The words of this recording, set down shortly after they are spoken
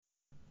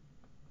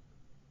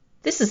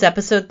This is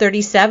episode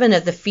 37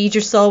 of the Feed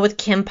Your Soul with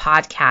Kim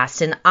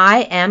podcast, and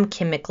I am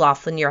Kim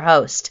McLaughlin, your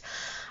host.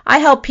 I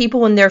help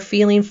people when they're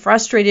feeling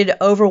frustrated,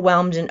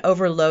 overwhelmed, and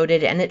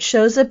overloaded, and it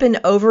shows up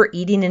in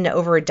overeating and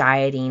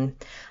over-dieting.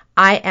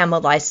 I am a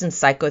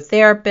licensed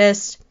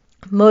psychotherapist,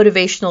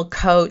 motivational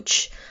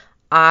coach.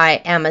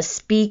 I am a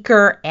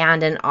speaker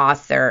and an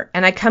author,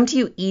 and I come to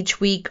you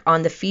each week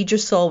on the Feed Your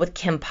Soul with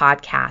Kim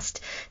podcast.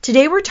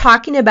 Today we're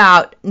talking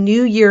about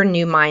New Year,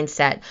 New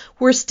Mindset.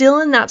 We're still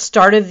in that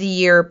start of the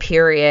year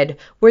period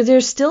where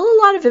there's still a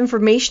lot of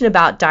information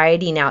about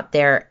dieting out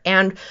there,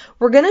 and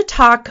we're going to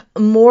talk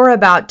more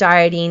about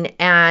dieting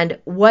and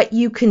what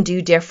you can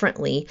do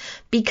differently,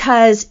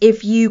 because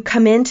if you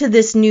come into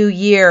this new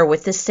year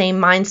with the same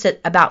mindset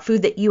about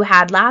food that you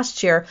had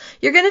last year,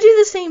 you're going to do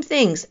the same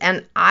things,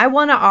 and I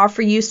want to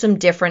offer you some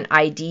different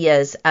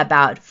ideas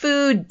about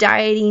food,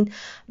 dieting,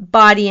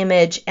 body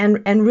image,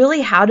 and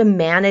really how to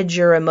manage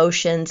your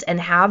emotions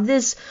and have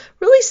this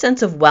really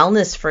sense of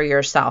wellness for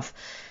yourself.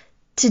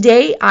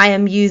 Today, I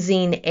am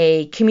using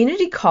a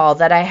community call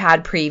that I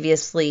had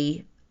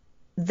previously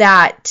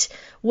that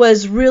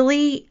was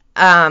really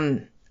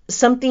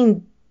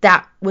something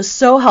that was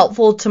so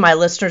helpful to my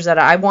listeners that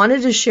I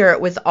wanted to share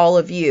it with all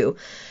of you.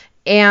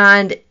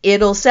 And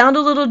it'll sound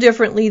a little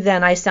differently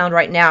than I sound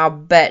right now,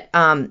 but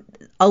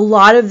a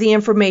lot of the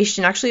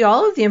information, actually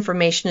all of the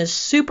information, is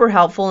super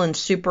helpful and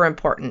super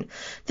important.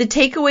 The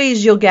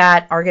takeaways you'll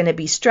get are going to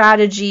be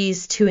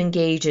strategies to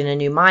engage in a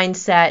new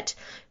mindset.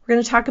 We're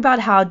going to talk about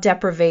how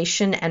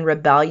deprivation and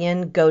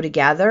rebellion go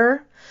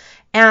together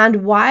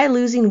and why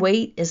losing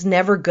weight is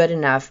never good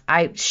enough.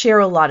 I share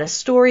a lot of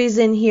stories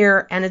in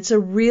here, and it's a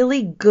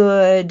really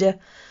good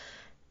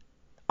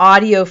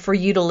audio for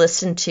you to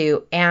listen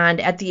to.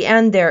 And at the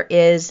end, there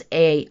is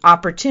a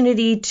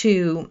opportunity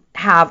to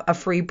have a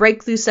free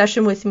breakthrough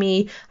session with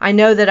me. I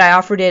know that I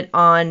offered it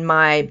on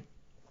my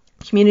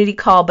community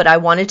call, but I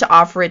wanted to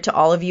offer it to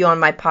all of you on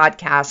my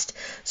podcast.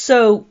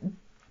 So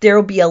there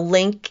will be a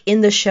link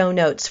in the show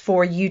notes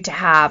for you to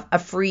have a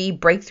free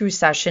breakthrough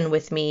session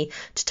with me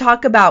to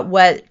talk about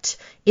what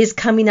is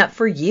coming up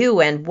for you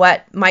and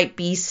what might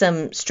be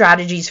some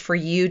strategies for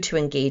you to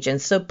engage in.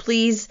 So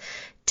please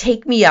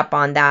take me up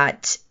on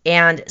that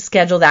and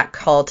schedule that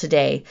call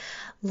today.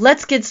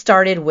 Let's get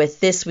started with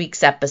this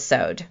week's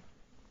episode.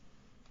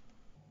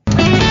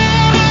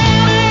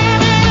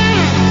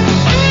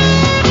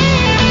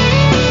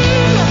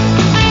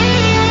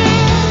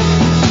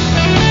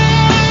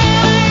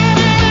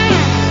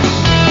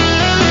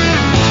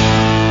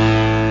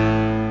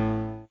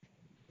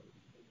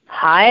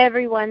 Hi,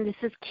 everyone. This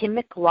is Kim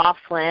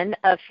McLaughlin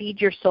of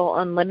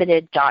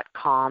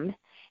FeedYourSoulUnlimited.com,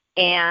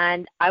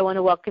 and I want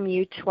to welcome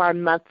you to our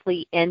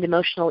monthly End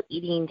Emotional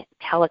Eating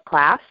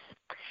teleclass.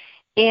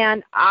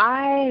 And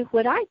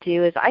what I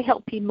do is I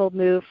help people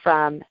move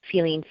from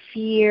feeling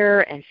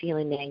fear and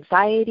feeling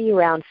anxiety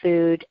around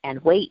food and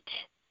weight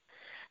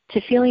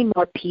to feeling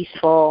more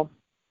peaceful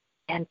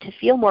and to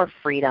feel more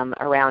freedom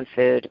around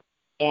food.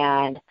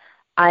 And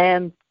I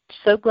am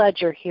so glad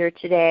you're here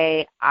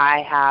today.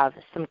 I have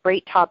some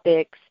great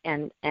topics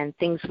and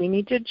things we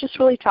need to just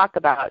really talk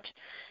about,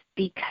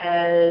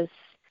 because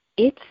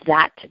it's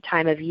that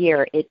time of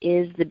year. It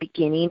is the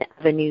beginning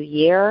of a new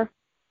year,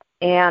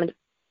 and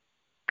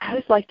I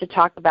always like to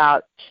talk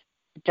about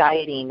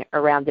dieting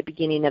around the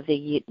beginning of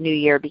the new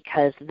year,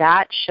 because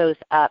that shows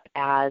up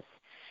as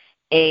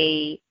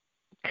a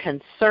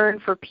concern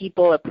for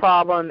people, a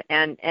problem,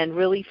 and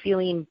really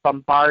feeling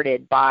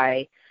bombarded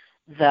by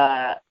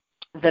the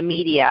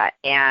media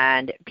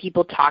and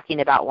people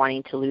talking about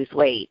wanting to lose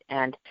weight.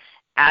 And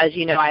as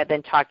you know, I've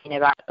been talking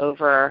about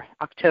over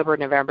October,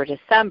 November,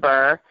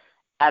 December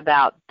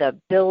about the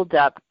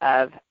buildup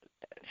of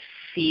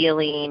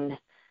feeling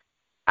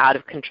out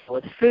of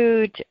control with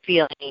food,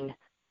 feeling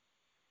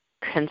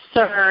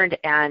concerned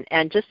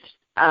and just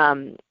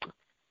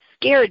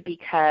scared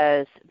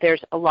because there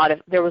was a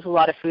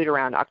lot of food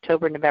around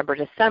October, November,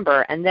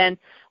 December. And then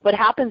what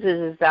happens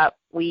is that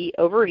we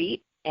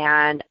overeat.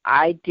 And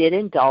I did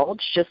indulge,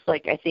 just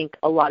like I think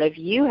a lot of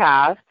you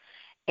have.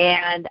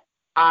 But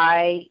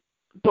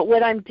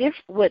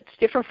what's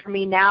different for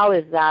me now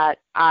is that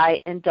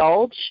I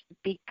indulge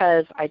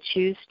because I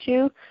choose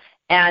to,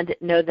 and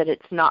know that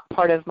it's not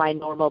part of my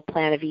normal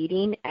plan of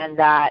eating, and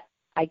that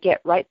I get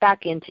right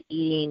back into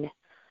eating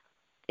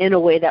in a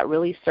way that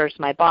really serves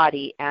my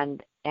body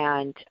and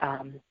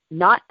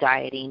not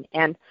dieting.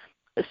 And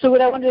so what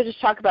I wanted to just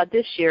talk about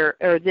this year,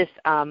 or this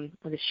time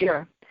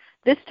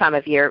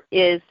of year,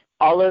 is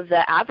all of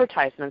the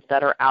advertisements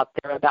that are out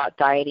there about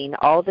dieting,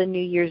 all the New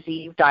Year's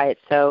Eve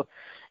diets. So,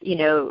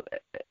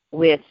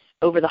 with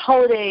over the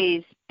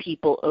holidays,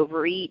 people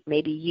overeat.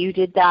 Maybe you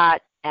did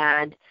that,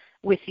 and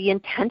with the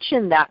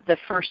intention that the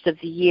first of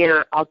the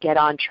year I'll get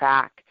on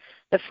track.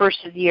 The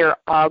first of the year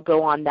I'll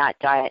go on that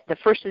diet. The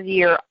first of the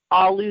year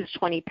I'll lose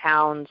 20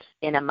 pounds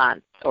in a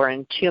month or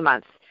in 2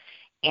 months.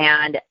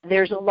 And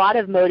there's a lot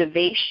of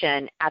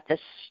motivation at the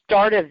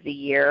start of the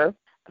year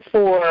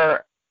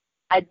for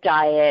a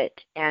diet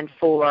and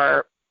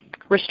for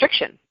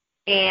restriction.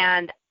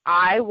 And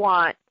I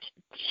want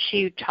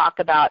to talk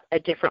about a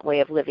different way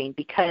of living,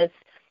 because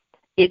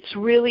it's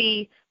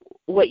really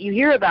what you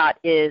hear about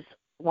is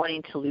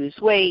wanting to lose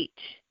weight,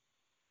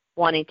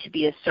 wanting to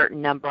be a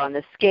certain number on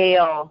the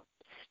scale,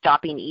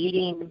 stopping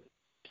eating,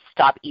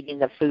 stop eating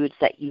the foods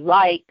that you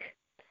like,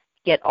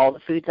 get all the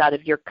foods out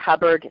of your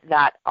cupboard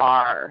that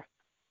are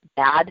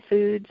bad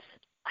foods.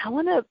 I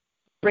want to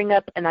bring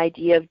up an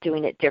idea of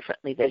doing it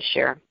differently this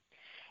year.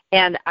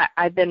 And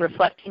I've been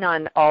reflecting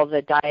on all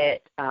the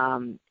diet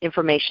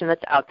information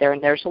that's out there,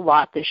 and there's a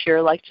lot this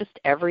year, like just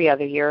every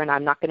other year, and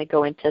I'm not going to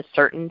go into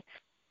certain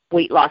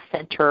weight loss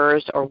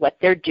centers or what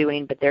they're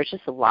doing, but there's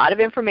just a lot of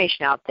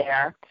information out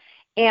there.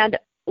 And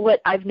what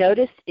I've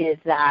noticed is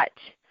that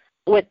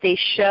what they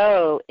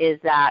show is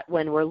that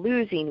when we're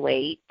losing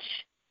weight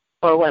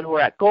or when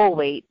we're at goal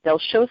weight, they'll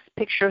show a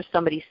picture of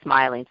somebody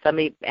smiling,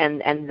 and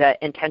the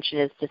intention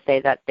is to say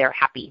that they're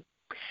happy.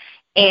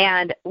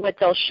 And what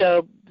they'll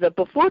show, the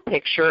before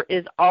picture,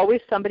 is always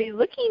somebody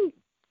looking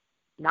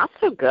not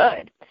so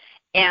good,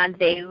 and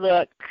they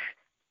look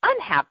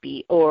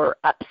unhappy or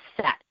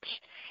upset.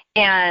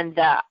 And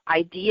the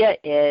idea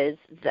is,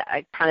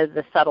 kind of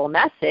the subtle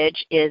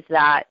message is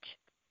that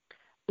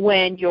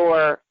when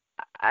you're,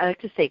 I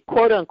like to say,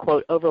 quote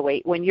unquote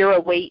overweight, when you're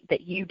a weight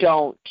that you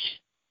don't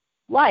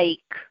like,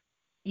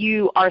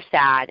 you are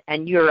sad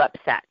and you're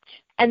upset.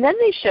 And then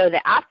they show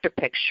the after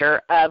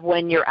picture of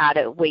when you're at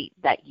a weight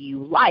that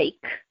you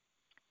like,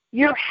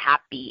 you're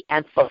happy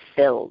and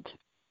fulfilled.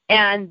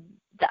 And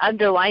the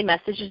underlying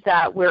message is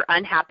that we're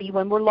unhappy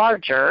when we're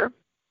larger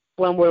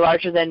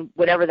than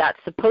whatever that's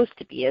supposed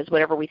to be, is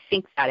whatever we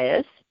think that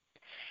is.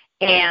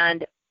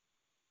 And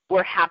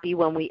we're happy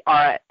when we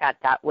are at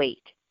that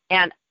weight.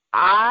 And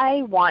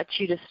I want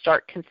you to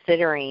start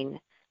considering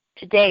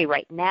today,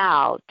 right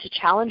now, to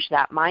challenge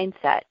that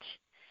mindset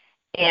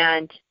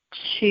and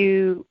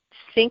to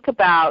think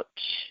about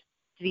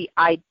the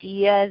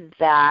idea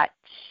that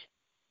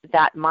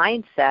that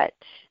mindset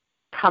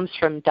comes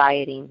from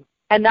dieting.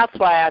 And that's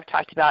why I've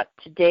talked about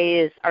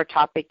our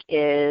topic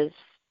is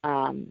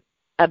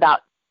about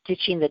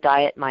ditching the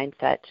diet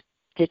mindset,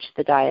 ditch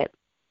the diet.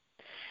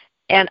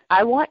 And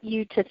I want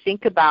you to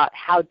think about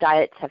how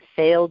diets have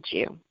failed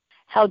you,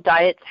 how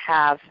diets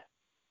have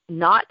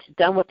not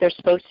done what they're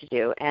supposed to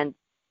do. And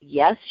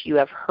yes, you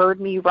have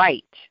heard me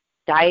right.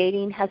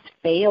 Dieting has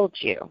failed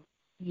you.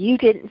 You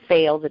didn't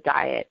fail the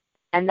diet.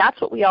 And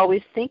that's what we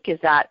always think, is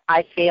that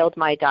I failed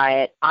my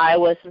diet. I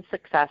wasn't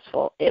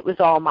successful. It was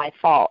all my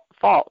fault.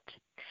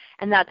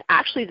 And that's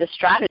actually the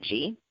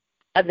strategy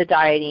of the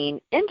dieting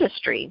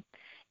industry,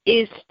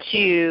 is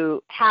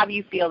to have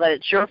you feel that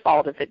it's your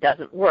fault if it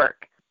doesn't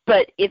work.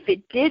 But if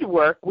it did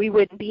work, we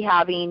wouldn't be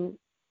having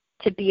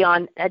to be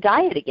on a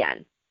diet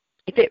again.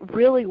 If it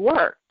really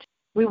worked,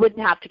 we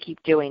wouldn't have to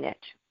keep doing it.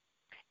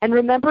 And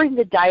remembering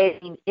the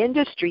dieting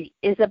industry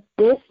is a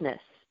business,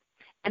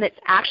 and it's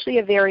actually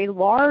a very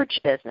large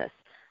business.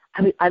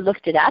 I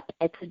looked it up.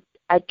 It's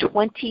a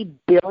 $20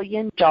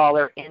 billion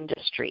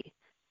industry,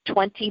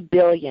 $20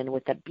 billion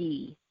with a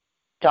B,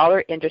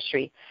 dollar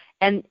industry.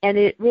 And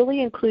it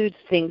really includes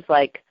things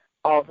like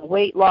all the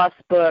weight loss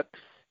books,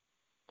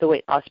 the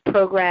weight loss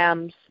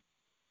programs,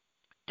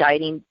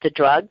 dieting, the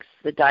drugs,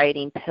 the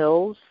dieting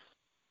pills,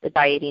 the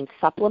dieting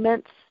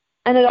supplements,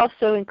 and it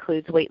also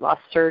includes weight loss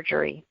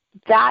surgery.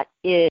 That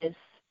is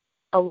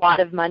a lot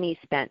of money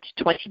spent,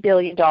 $20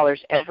 billion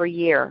every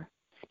year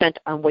spent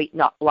on weight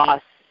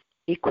loss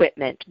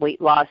equipment, weight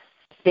loss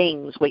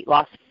things, weight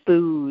loss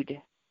food.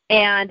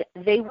 And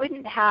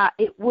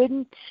it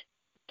wouldn't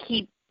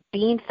keep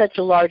being such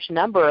a large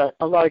number,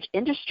 a large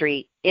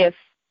industry, if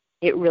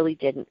it really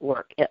didn't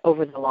work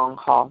over the long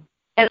haul.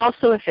 And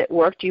also, if it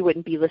worked, you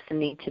wouldn't be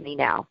listening to me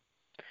now.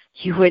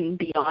 You wouldn't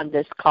be on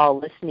this call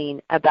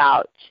listening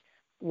about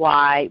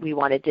why we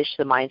want to ditch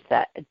the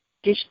mindset,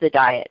 ditch the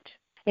diet.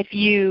 If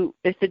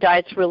the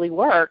diets really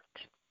worked,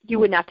 you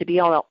wouldn't have to be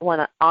on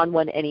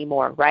one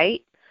anymore,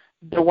 right?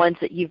 The ones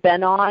that you've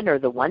been on, or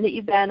the one that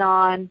you've been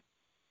on,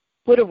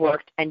 would have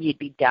worked and you'd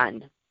be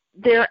done.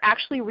 There are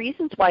actually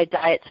reasons why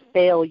diets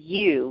fail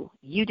you.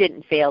 You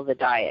didn't fail the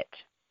diet.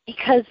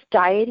 Because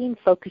dieting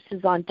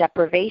focuses on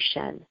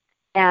deprivation.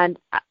 And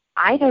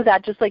I know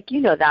that just like you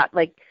know that,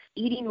 like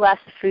eating less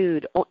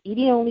food,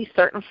 eating only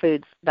certain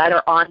foods that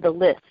are on the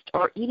list,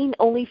 or eating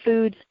only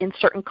foods in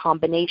certain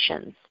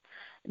combinations,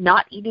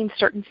 not eating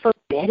certain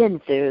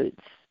forbidden foods.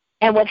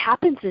 And what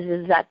happens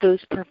is that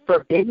those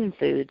forbidden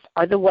foods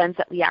are the ones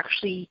that we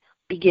actually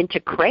begin to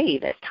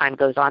crave as time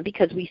goes on,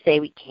 because we say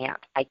we can't,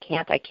 I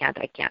can't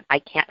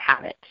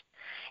have it.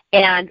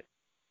 And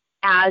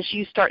as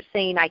you start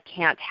saying I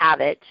can't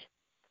have it,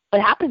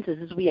 what happens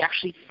is we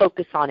actually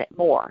focus on it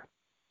more,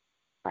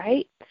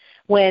 right?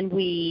 When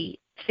we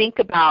think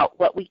about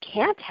what we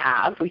can't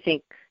have, we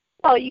think,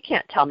 well, you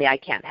can't tell me I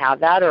can't have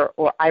that,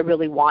 or I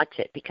really want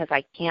it because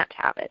I can't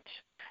have it.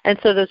 And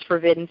so those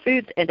forbidden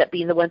foods end up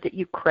being the ones that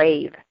you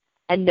crave.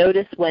 And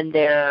notice when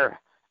they're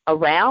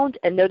around,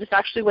 and notice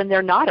actually when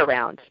they're not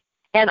around.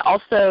 And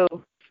also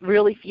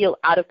really feel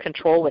out of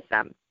control with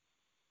them.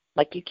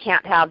 Like you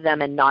can't have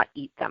them and not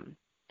eat them.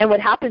 And what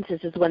happens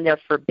is when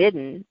they're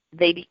forbidden,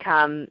 they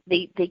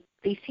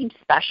seem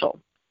special.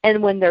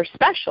 And when they're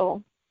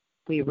special,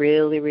 we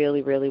really,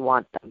 really, really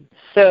want them.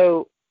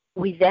 So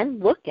we then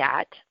look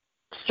at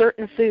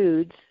certain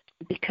foods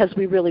because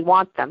we really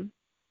want them.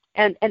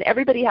 And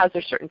everybody has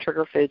their certain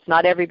trigger foods.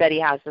 Not everybody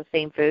has the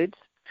same foods.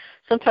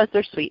 Sometimes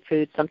they're sweet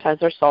foods. Sometimes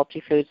they're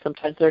salty foods.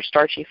 Sometimes they're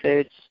starchy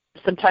foods.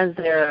 Sometimes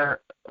they're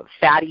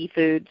fatty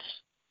foods.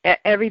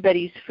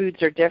 Everybody's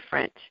foods are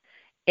different.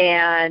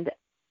 And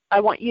I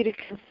want you to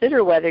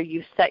consider whether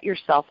you set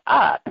yourself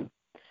up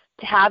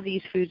to have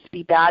these foods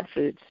be bad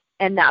foods.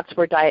 And that's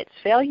where diets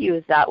fail you,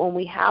 is that when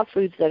we have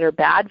foods that are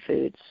bad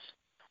foods,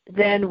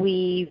 then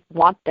we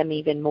want them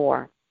even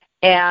more.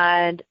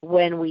 And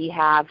when we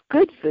have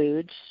good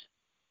foods,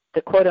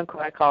 the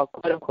quote-unquote, I call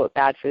quote-unquote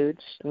bad foods,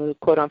 and the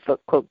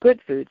quote-unquote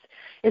good foods,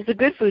 is the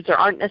good foods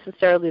aren't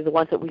necessarily the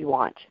ones that we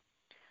want.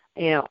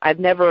 You know, I've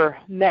never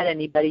met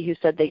anybody who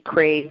said they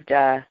craved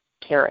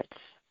carrots,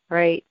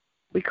 right?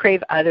 We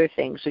crave other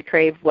things. We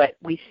crave what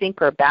we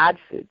think are bad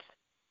foods.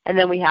 And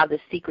then we have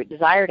this secret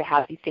desire to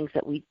have these things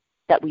that we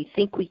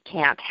think we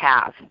can't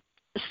have.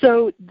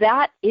 So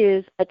that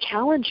is a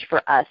challenge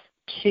for us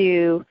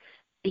to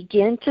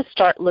begin to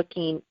start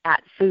looking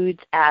at foods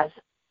as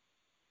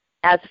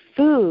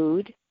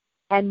food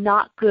and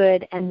not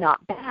good and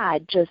not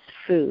bad, just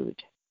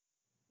food.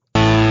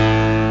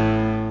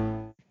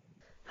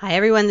 Hi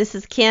everyone, this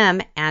is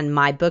Kim, and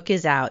my book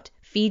is out.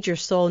 Feed Your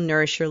Soul,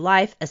 Nourish Your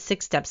Life, a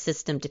 6-step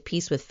system to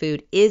peace with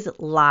food is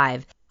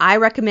live. I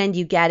recommend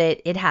you get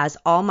it. It has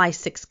all my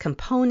 6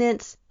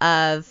 components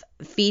of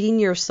feeding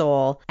your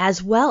soul,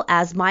 as well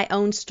as my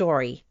own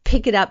story.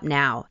 Pick it up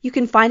now. You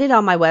can find it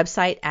on my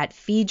website at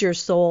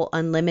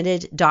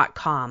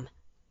feedyoursoulunlimited.com.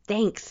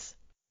 Thanks.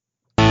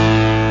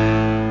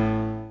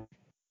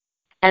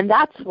 And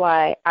that's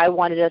why I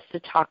wanted us to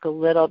talk a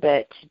little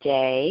bit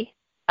today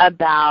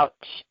about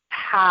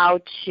how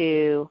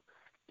to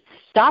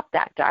stop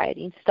that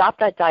dieting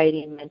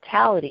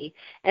mentality,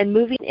 and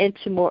moving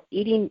into more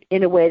eating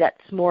in a way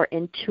that's more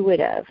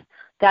intuitive,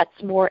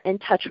 that's more in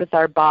touch with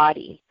our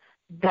body,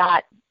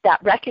 that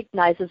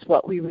recognizes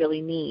what we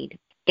really need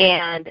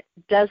and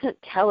doesn't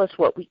tell us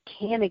what we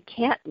can and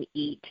can't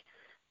eat,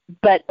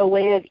 but a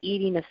way of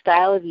eating, a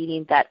style of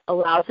eating that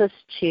allows us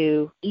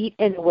to eat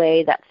in a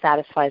way that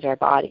satisfies our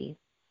body,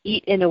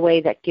 eat in a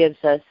way that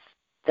gives us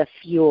the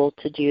fuel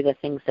to do the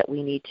things that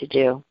we need to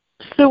do.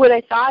 So what I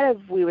thought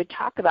of we would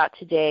talk about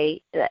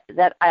today,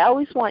 that I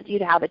always want you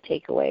to have a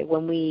takeaway.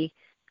 When we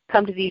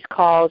come to these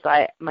calls,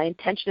 my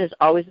intention is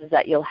always is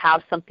that you'll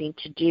have something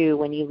to do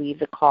when you leave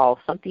the call,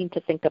 something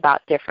to think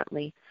about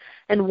differently.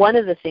 And one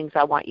of the things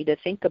I want you to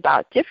think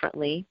about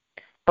differently,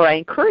 or I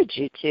encourage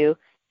you to,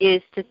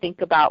 is to think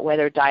about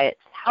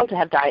how to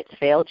have diets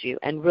failed you,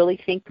 and really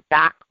think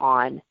back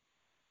on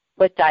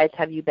what diets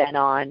have you been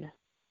on,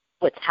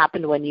 what's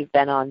happened when you've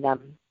been on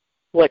them,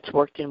 what's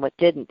worked and what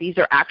didn't. These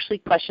are actually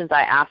questions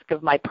I ask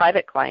of my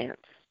private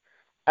clients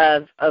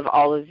of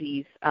all of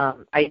these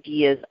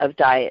ideas of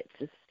diets,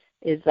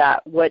 is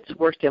that what's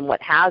worked and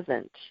what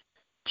hasn't,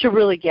 to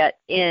really get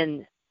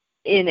in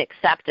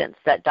acceptance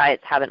that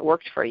diets haven't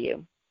worked for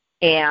you.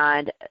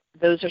 And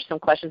those are some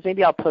questions.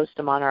 Maybe I'll post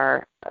them on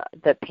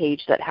the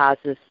page that has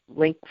this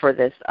link for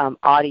this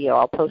audio.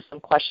 I'll post some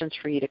questions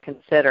for you to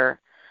consider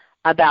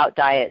about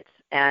diets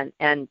and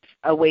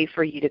a way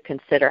for you to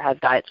consider have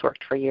diets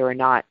worked for you or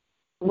not.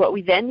 What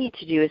we then need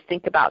to do is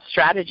think about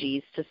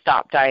strategies to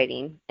stop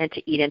dieting and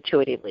to eat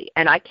intuitively.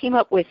 And I came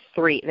up with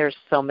 3. There's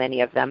so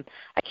many of them.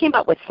 I came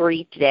up with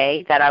 3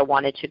 today that I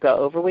wanted to go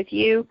over with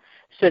you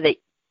so that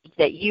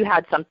you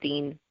had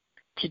something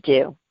to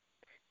do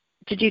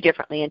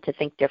differently and to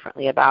think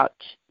differently about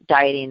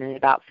dieting and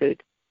about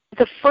food.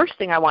 The first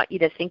thing I want you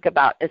to think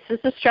about, this is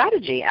a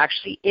strategy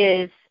actually,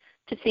 is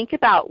to think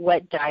about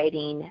what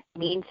dieting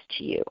means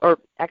to you, or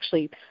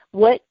actually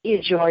what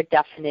is your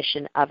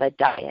definition of a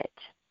diet.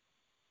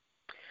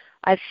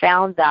 I've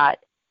found that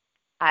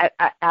as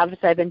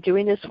I've been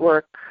doing this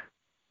work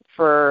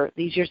for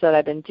these years that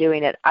I've been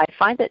doing it, I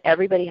find that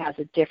everybody has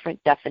a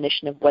different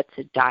definition of what's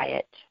a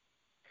diet.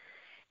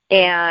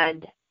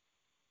 And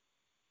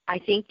I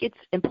think it's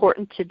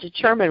important to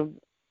determine,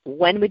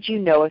 when would you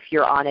know if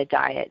you're on a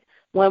diet?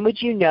 When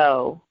would you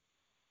know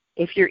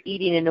if you're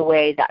eating in a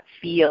way that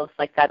feels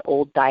like that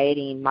old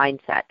dieting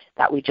mindset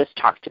that we just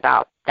talked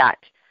about that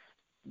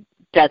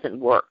doesn't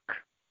work?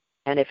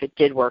 And if it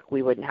did work,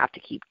 we wouldn't have to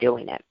keep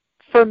doing it.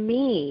 For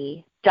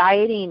me,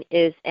 dieting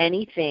is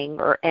anything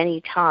or any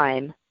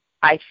time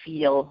I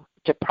feel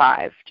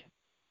deprived.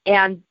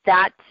 And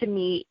that to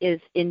me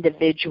is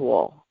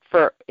individual.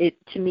 To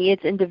me,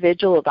 it's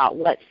individual about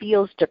what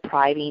feels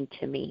depriving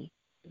to me.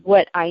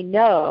 What I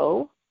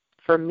know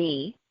for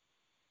me,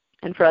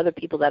 and for other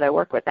people that I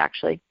work with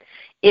actually,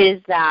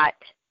 is that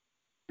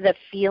the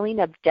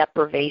feeling of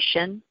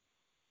deprivation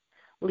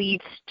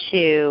leads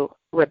to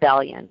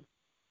rebellion,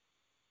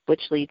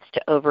 which leads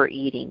to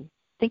overeating.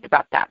 Think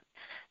about that.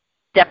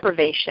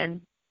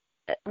 Deprivation,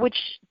 which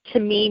to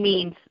me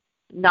means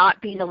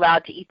not being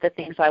allowed to eat the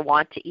things I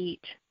want to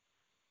eat,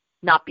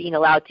 not being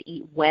allowed to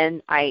eat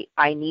when I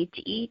need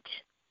to eat,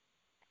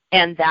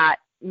 and that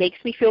makes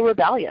me feel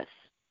rebellious.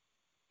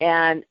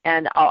 And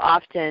I'll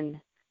often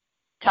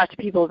talk to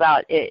people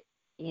about it.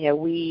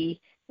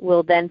 We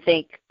will then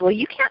think, well,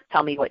 you can't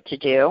tell me what to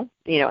do,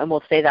 and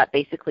we'll say that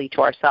basically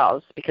to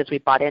ourselves because we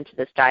bought into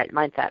this diet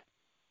mindset.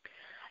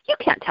 You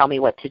can't tell me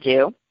what to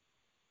do.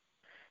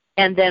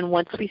 And then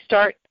once we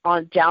start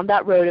on down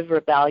that road of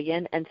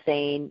rebellion and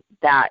saying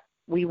that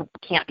we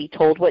can't be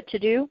told what to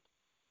do,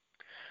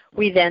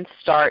 we then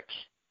start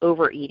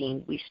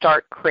overeating. We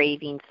start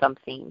craving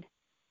something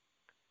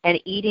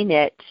and eating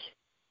it,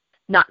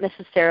 not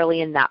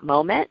necessarily in that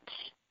moment,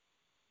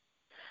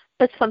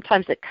 but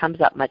sometimes it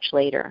comes up much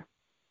later.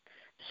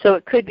 So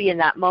it could be in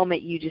that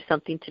moment you do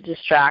something to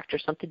distract or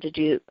something to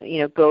do,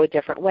 go a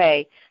different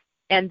way,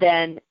 and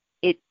then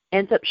it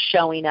ends up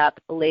showing up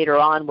later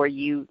on where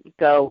you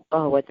go,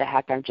 oh, what the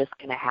heck, I'm just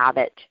going to have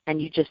it, and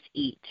you just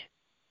eat.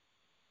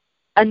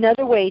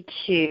 Another way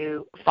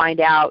to find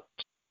out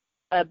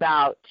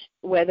about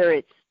whether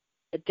it's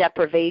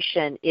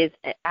deprivation is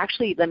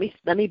actually, let me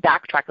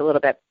backtrack a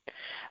little bit.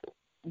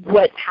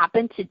 What's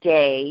happened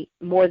today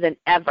more than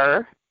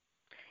ever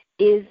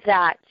is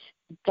that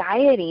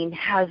dieting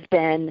has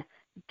been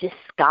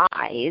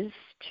disguised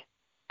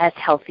as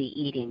healthy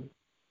eating.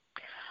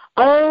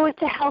 Oh,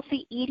 it's a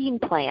healthy eating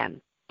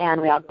plan.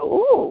 And we all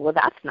go, oh, well,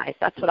 that's nice.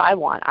 That's what I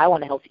want. I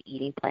want a healthy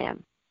eating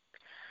plan.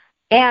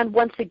 And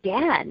once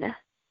again,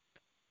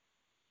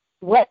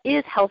 what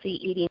is healthy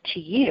eating to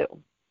you?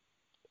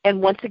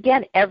 And once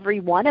again, every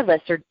one of us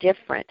are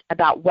different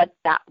about what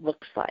that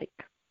looks like.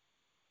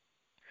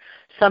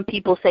 Some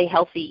people say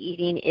healthy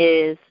eating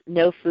is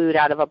no food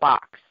out of a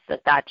box,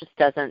 that just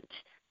doesn't,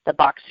 the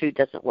box food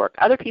doesn't work.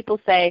 Other people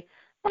say,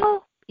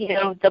 well,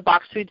 the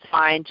box food's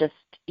fine, just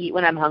eat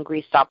when I'm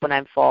hungry, stop when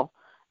I'm full.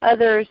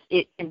 Others,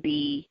 it can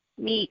be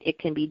meat, it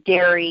can be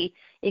dairy.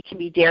 It can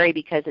be dairy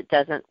because it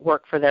doesn't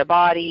work for their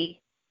body.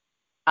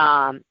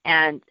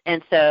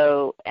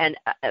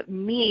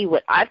 Me,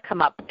 what I've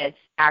come up with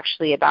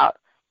actually about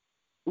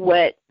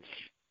what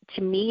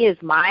to me is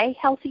my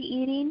healthy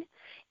eating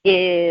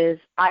is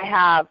I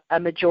have a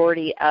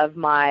majority of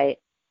my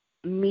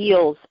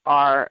meals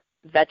are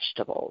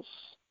vegetables.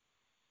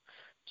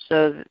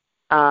 So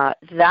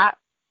that,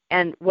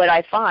 and what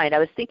I find, I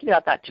was thinking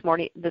about that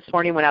this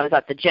morning when I was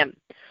at the gym,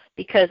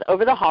 because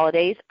over the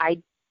holidays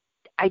I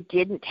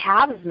didn't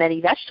have as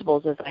many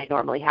vegetables as I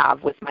normally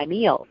have with my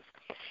meals.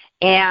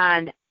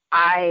 And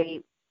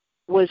I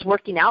was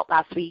working out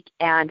last week,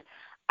 and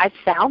I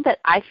found that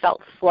I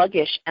felt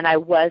sluggish and I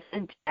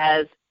wasn't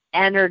as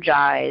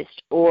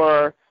energized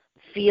or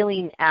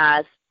feeling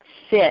as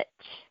fit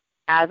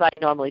as I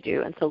normally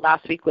do. And so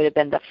last week would have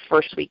been the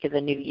first week of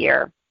the new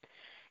year.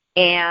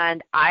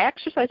 And I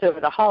exercised over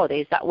the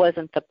holidays. That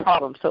wasn't the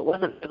problem. So it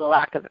wasn't for the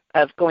lack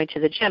of going to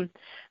the gym.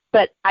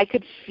 But I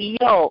could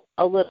feel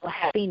a little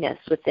heaviness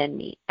within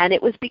me. And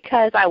it was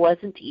because I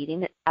wasn't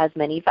eating as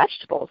many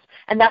vegetables.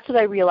 And that's what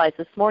I realized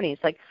this morning.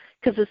 It's like,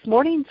 because this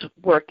morning's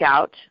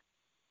workout,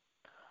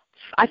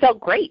 I felt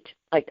great.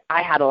 Like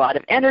I had a lot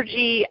of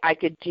energy. I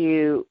could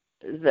do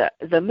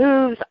the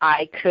moves.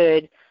 I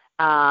could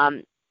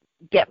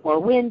get more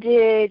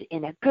winded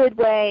in a good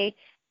way.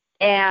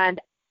 And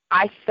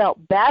I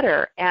felt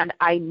better. And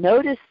I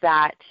noticed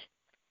that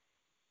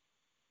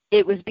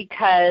it was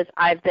because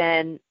I've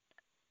been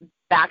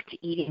back to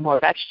eating more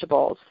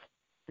vegetables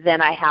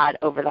than I had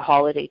over the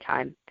holiday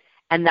time.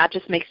 And that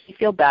just makes me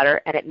feel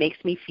better, and it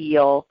makes me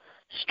feel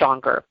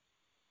stronger.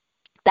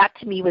 That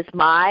to me was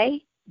my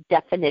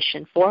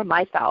definition for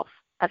myself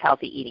of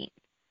healthy eating.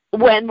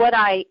 What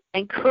I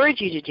encourage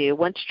you to do,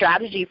 one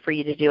strategy for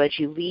you to do as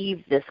you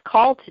leave this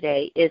call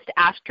today is to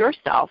ask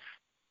yourself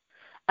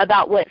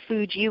about what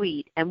food you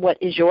eat and what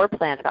is your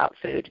plan about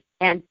food.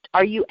 And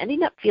are you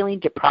ending up feeling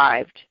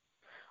deprived?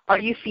 Are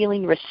you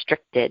feeling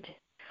restricted?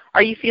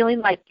 Are you feeling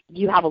like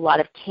you have a lot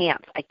of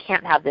can'ts? I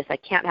can't have this, I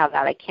can't have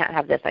that, I can't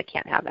have this, I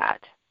can't have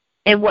that.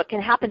 And what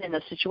can happen in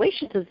those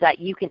situations is that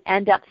you can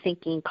end up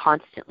thinking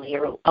constantly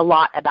or a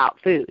lot about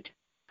food.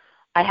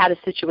 I had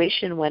a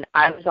situation when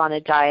I was on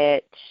a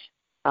diet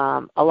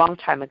a long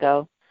time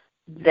ago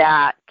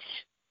that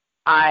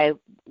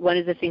one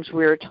of the things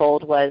we were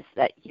told was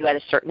that you had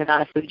a certain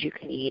amount of food you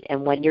can eat,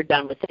 and when you're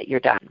done with it, you're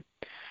done.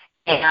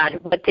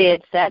 And what they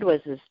had said was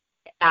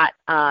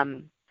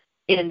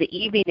in the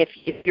evening, if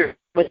you're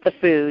with the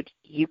food,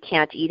 you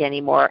can't eat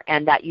anymore,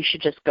 and that you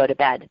should just go to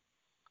bed.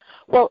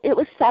 Well, it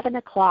was 7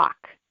 o'clock,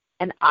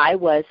 and I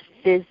was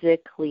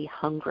physically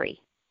hungry.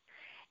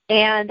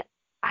 And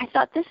I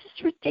thought, this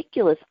is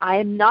ridiculous. I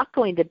am not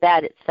going to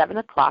bed at 7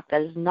 o'clock.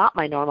 That is not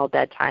my normal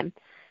bedtime.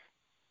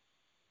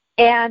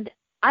 And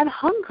I'm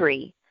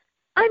hungry.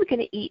 I'm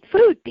going to eat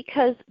food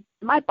because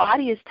my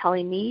body is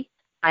telling me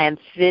I am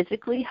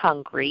physically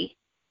hungry.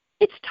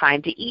 It's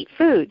time to eat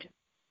food.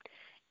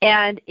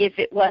 And if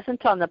it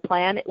wasn't on the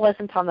plan, it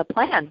wasn't on the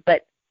plan.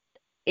 But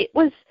it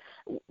was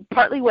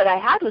partly what I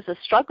had was a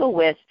struggle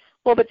with,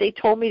 well, but they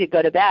told me to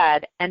go to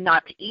bed and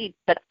not to eat,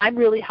 but I'm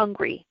really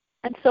hungry.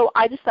 And so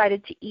I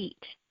decided to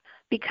eat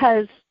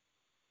because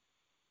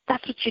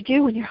that's what you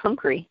do when you're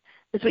hungry,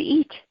 is we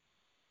eat.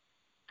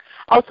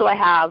 Also, I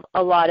have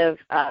a lot of,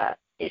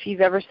 if you've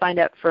ever signed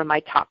up for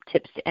my top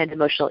tips to end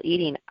emotional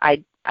eating,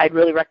 I'd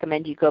really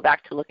recommend you go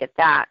back to look at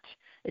that.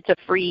 It's a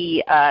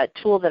free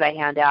tool that I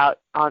hand out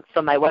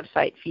from my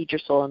website,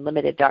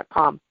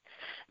 feedyoursoulunlimited.com.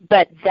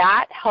 But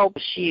that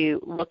helps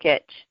you look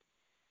at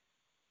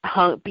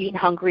being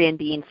hungry and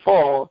being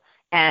full,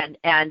 and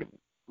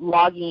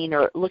logging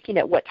or looking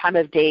at what time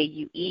of day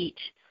you eat,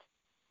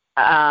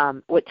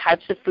 what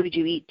types of food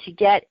you eat, to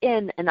get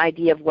in an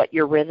idea of what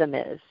your rhythm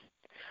is,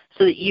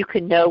 so that you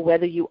can know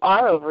whether you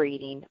are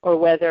overeating or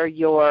whether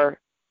you're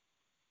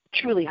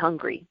truly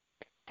hungry.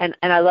 And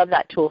I love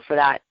that tool for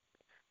that,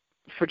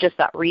 for just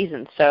that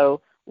reason.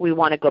 So we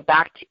want to go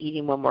back to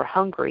eating when we're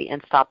hungry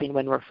and stopping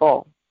when we're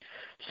full.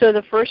 So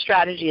the first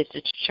strategy is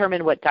to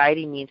determine what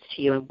dieting means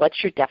to you and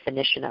what's your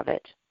definition of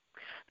it.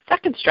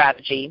 Second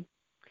strategy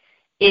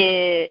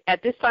is,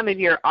 at this time of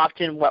year,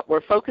 often what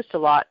we're focused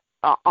on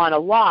a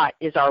lot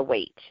is our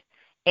weight.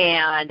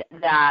 And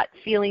that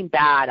feeling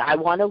bad, I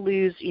want to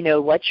lose,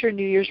 what's your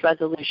New Year's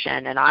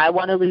resolution? And I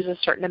want to lose a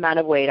certain amount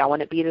of weight. I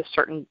want to be at a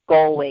certain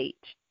goal weight.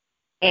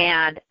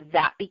 And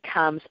that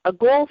becomes a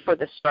goal for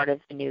the start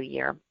of the new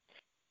year.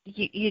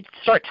 You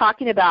start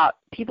talking about,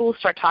 people will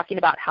start talking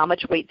about how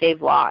much weight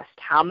they've lost,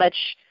 how much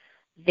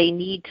they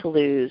need to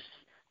lose,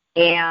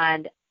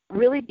 and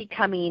really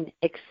becoming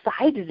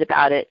excited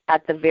about it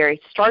at the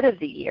very start of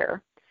the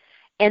year.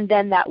 And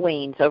then that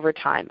wanes over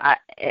time.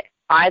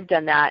 I've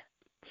done that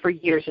for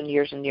years and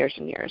years and years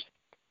and years.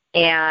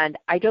 And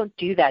I don't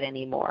do that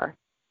anymore.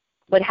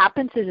 What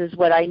happens is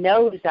what I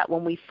know is that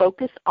when we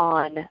focus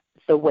on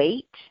the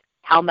weight,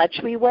 how much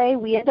we weigh,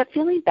 we end up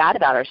feeling bad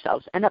about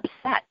ourselves and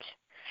upset.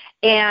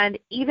 And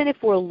even if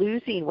we're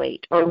losing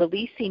weight or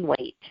releasing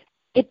weight,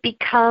 it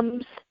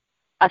becomes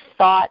a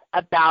thought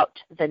about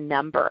the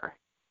number.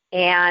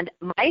 And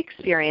my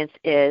experience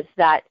is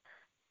that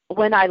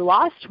when I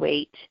lost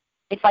weight,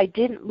 if I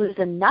didn't lose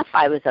enough,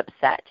 I was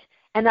upset.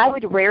 And I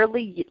would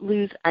rarely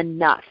lose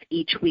enough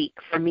each week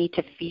for me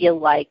to feel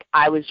like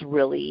I was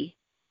really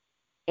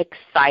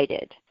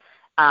excited.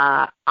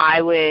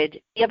 I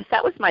would be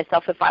upset with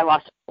myself if I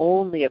lost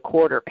only a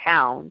quarter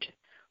pound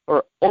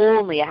or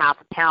only a half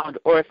a pound,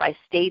 or if I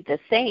stayed the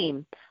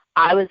same,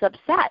 I was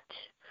upset.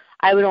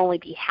 I would only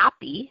be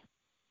happy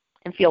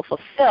and feel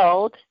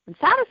fulfilled and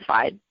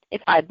satisfied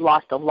if I'd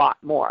lost a lot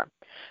more,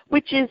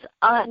 which is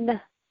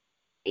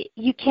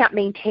you can't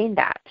maintain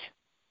that.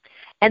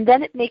 And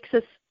then it makes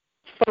us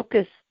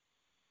focus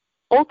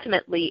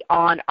ultimately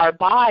on our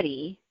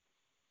body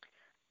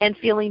and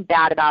feeling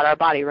bad about our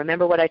body.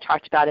 Remember what I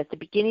talked about at the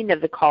beginning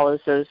of the call is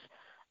those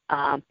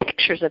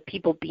pictures of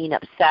people being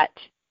upset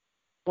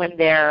when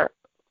they're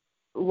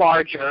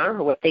larger,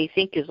 or what they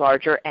think is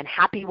larger, and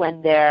happy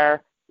when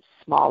they're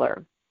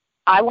smaller.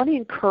 I want to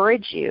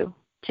encourage you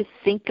to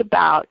think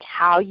about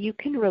how you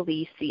can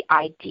release the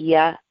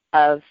idea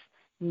of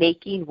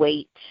making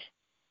weight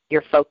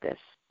your focus.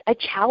 I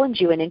challenge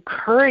you and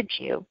encourage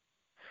you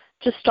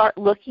to start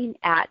looking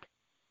at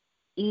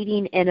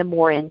eating in a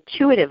more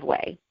intuitive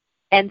way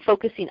and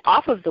focusing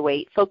off of the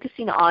weight,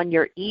 focusing on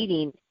your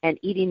eating and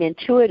eating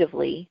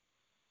intuitively,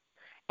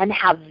 and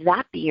have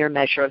that be your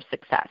measure of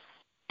success.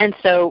 And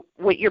so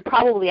what you're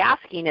probably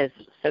asking is,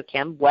 so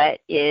Kim, what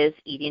is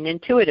eating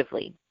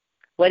intuitively?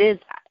 What is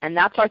that? And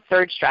that's our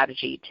third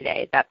strategy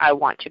today that I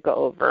want to go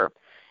over.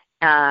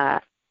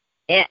 And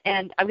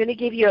I'm going to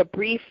give you a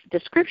brief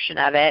description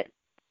of it,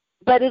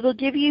 but it'll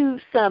give you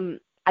some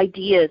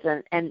ideas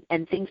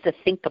and things to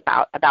think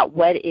about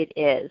what it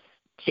is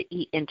to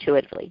eat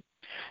intuitively.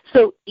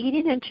 So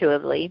eating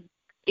intuitively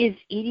is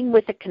eating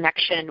with a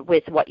connection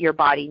with what your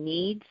body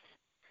needs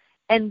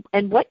and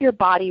what your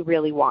body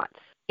really wants.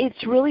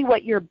 It's really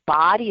what your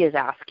body is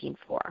asking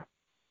for.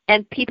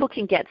 And people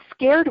can get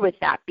scared with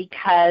that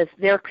because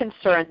they're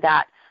concerned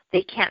that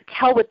they can't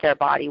tell what their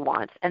body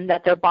wants and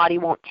that their body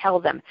won't tell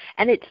them.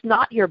 And it's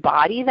not your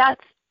body that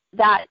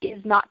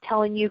is not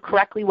telling you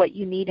correctly what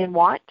you need and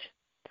want.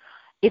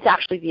 It's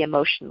actually the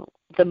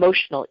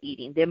emotional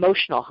eating, the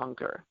emotional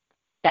hunger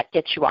that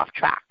gets you off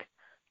track.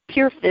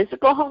 Pure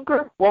physical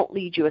hunger won't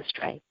lead you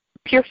astray.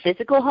 Pure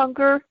physical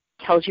hunger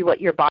tells you what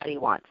your body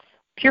wants.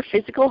 Pure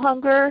physical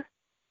hunger,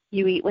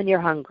 you eat when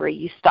you're hungry,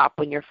 you stop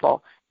when you're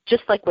full,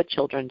 just like what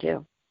children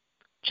do.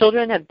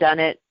 Children have done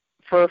it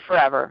for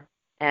forever,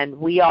 and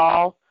we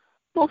all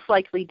most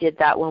likely did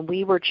that when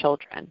we were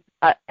children,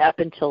 up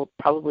until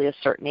probably a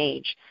certain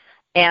age,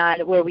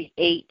 and where we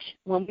ate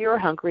when we were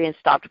hungry and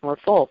stopped when we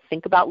were full.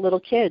 Think about little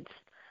kids.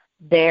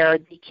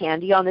 There's the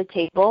candy on the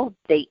table,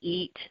 they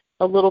eat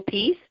a little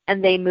piece,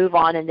 and they move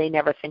on and they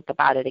never think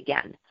about it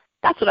again.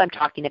 That's what I'm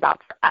talking about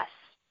for us.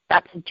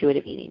 That's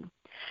intuitive eating.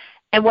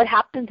 And what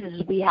happens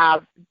is we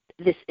have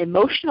this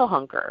emotional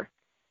hunger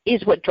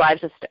is what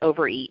drives us to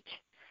overeat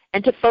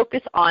and to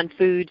focus on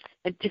foods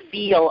and to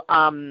feel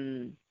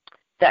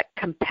that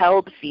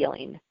compelled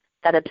feeling,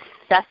 that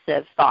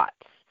obsessive thoughts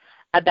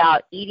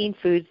about eating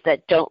foods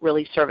that don't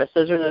really serve us.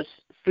 Those are those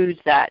foods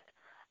that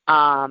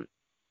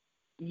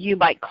you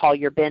might call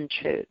your binge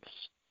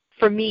foods.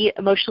 for me,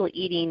 emotional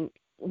eating,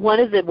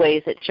 one of the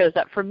ways it shows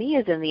up for me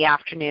is in the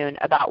afternoon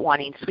about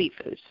wanting sweet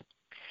foods.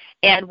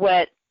 And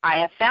what I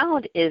have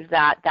found is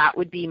that that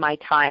would be my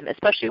time,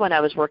 especially when I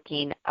was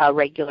working a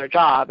regular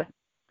job.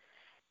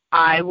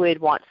 I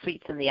would want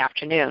sweets in the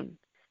afternoon.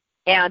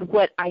 And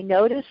what I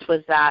noticed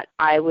was that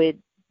I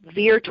would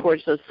veer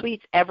towards those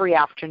sweets every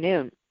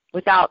afternoon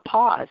without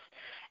pause.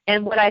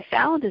 And what I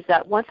found is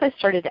that once I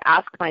started to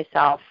ask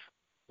myself,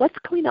 what's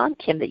going on,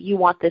 Kim, that you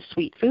want this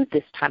sweet food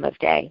this time of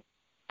day?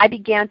 I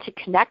began to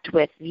connect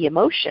with the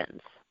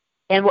emotions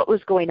and what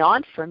was going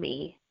on for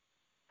me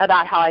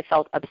about how I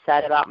felt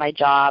upset about my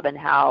job and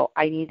how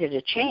I needed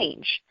a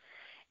change.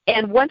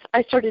 And once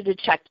I started to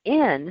check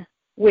in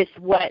with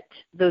what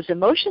those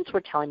emotions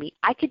were telling me,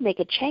 I could make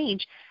a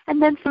change,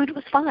 and then food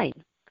was fine.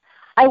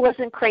 I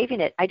wasn't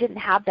craving it. I didn't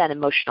have that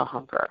emotional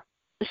hunger.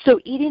 So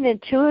eating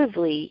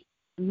intuitively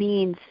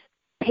means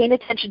paying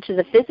attention to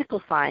the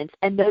physical signs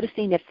and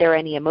noticing if there are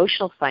any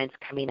emotional signs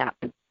coming up,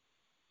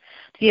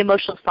 the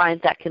emotional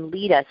signs that can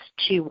lead us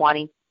to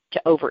wanting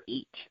to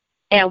overeat.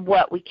 And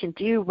what we can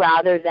do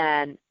rather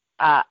than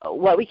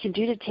what we can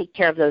do to take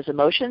care of those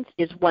emotions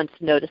is once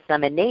notice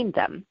them and name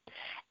them,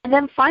 and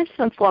then find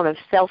some form of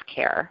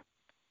self-care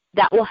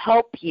that will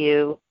help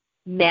you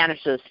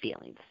manage those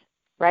feelings,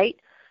 right?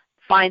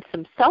 Find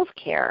some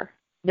self-care,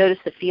 notice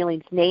the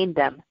feelings, name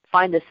them,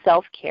 find the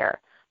self-care.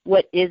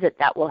 What is it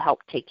that will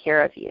help take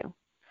care of you?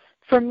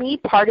 For me,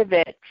 part of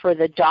it for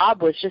the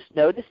job was just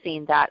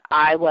noticing that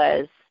I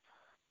was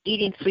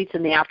eating sweets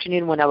in the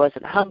afternoon when I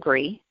wasn't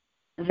hungry,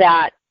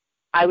 that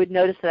I would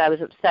notice that I was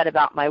upset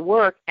about my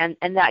work, and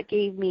that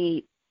gave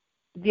me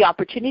the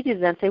opportunity to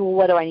then say, well,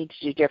 what do I need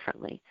to do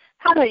differently?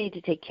 How do I need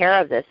to take care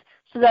of this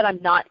so that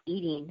I'm not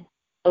eating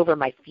over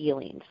my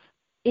feelings?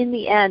 In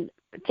the end,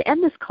 to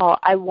end this call,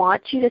 I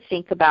want you to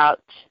think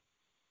about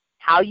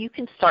how you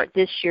can start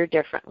this year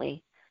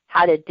differently,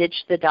 how to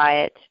ditch the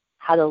diet,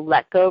 how to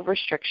let go of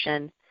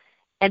restriction,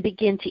 and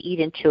begin to eat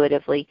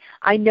intuitively.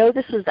 I know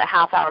this was a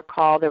half-hour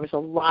call. There was a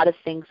lot of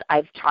things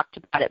I've talked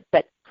about it,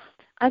 but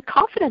I'm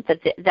confident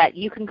that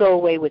you can go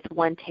away with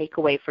one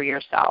takeaway for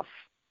yourself.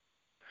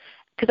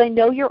 Because I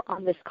know you're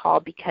on this call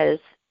because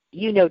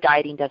you know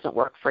dieting doesn't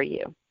work for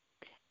you,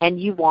 and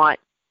you want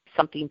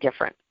something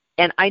different.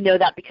 And I know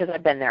that because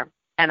I've been there,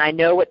 and I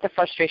know what the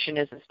frustration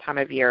is this time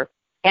of year.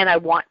 And I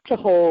want to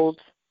hold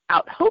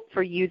out hope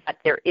for you that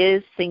there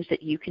is things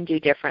that you can do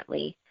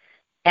differently,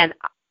 and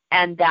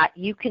that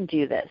you can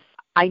do this.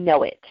 I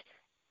know it.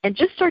 And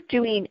just start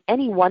doing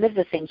any one of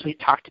the things we've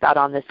talked about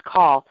on this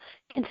call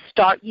can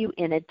start you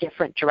in a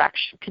different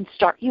direction, can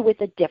start you with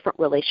a different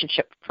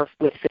relationship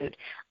with food.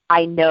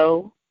 I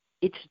know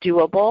it's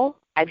doable.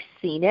 I've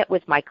seen it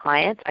with my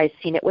clients. I've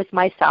seen it with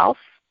myself,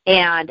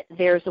 and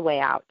there's a way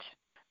out.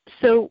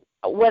 So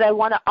what I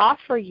want to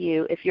offer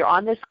you, if you're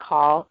on this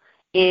call,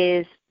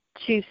 is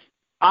to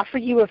offer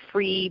you a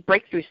free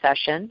breakthrough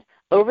session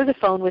over the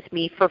phone with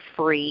me for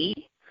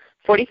free,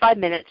 45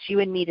 minutes, you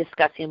and me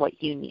discussing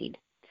what you need.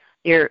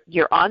 You're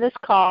on this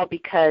call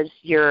because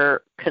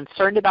you're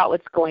concerned about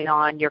what's going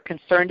on. You're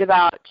concerned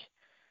about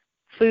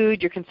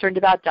food. You're concerned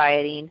about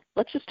dieting.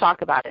 Let's just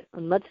talk about it,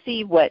 and let's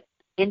see what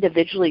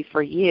individually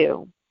for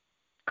you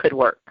could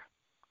work.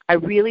 I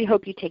really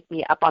hope you take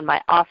me up on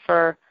my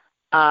offer.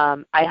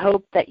 I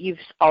hope that you've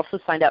also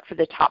signed up for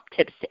the top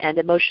tips to end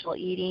emotional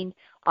eating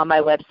on my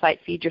website,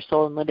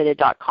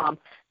 feedyoursoulunlimited.com.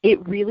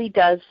 It really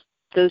does,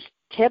 those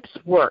tips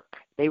work.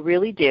 They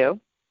really do.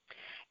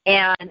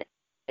 And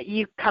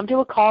you come to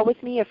a call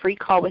with me, a free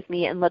call with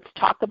me, and let's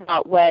talk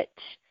about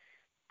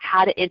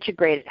how to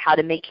integrate it, how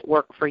to make it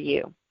work for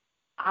you.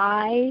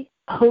 I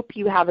hope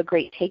you have a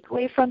great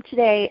takeaway from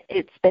today.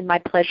 It's been my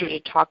pleasure to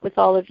talk with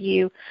all of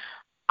you.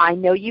 I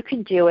know you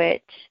can do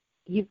it.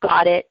 You've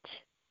got it.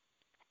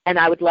 And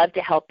I would love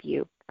to help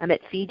you. I'm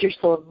at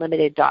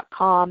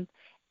feedyoursoulunlimited.com,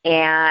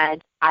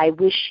 and I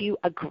wish you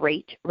a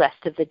great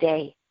rest of the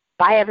day.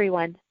 Bye,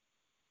 everyone.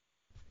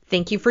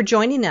 Thank you for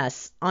joining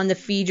us on the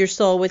Feed Your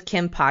Soul with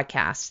Kim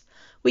podcast.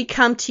 We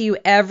come to you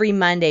every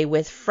Monday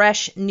with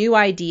fresh new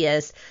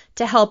ideas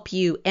to help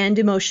you end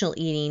emotional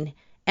eating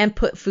and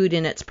put food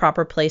in its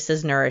proper place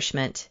as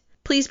nourishment.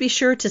 Please be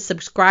sure to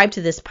subscribe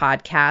to this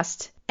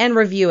podcast and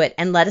review it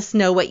and let us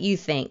know what you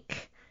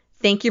think.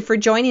 Thank you for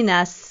joining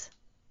us.